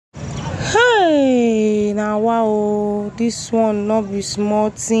Nah, wow, this one not be small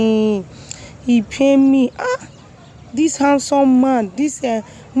thing. He pay me. This handsome man, this man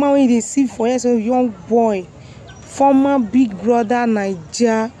wey dey see for here, so young boy, former Big Brother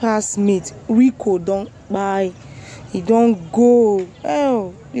Bbnaija housemate, Rico don kpai. He don't go.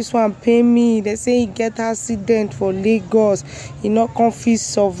 Oh, this one pay me. They say he get accident for Lagos. He not come fit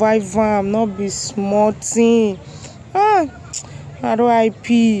survive am. Not be small thing. RIP.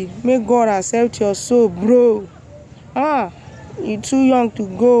 May God accept your soul, bro. You too young to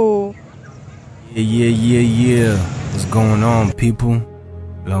go. Yeah. What's going on, people?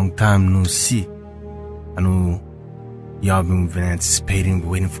 Long time no see. I know y'all been anticipating,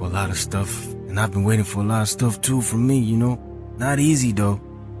 waiting for a lot of stuff. And I've been waiting for a lot of stuff too from me, you know. Not easy though.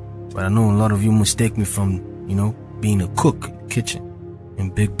 But I know a lot of you mistake me from, you know, being a cook in the kitchen in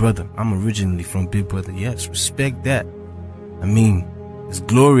Big Brother. I'm originally from Big Brother. Yes, respect that. I mean, there's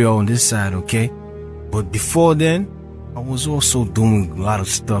glory on this side, okay? But before then, I was also doing a lot of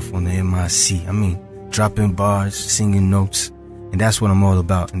stuff on the MIC. I mean, dropping bars, singing notes. And that's what I'm all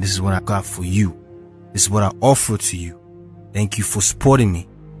about. And this is what I got for you. This is what I offer to you. Thank you for supporting me.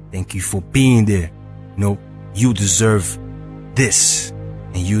 Thank you for being there. You know, you deserve this.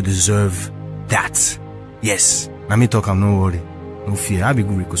 And you deserve that. Yes. Now me talk, I'm no worry. No fear. I be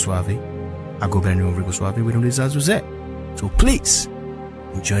good Rico Swavey. I go by the name of Rico Swavey with this as that. So please,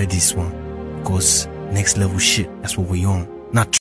 enjoy this one. Because next level shit, that's what we on. Not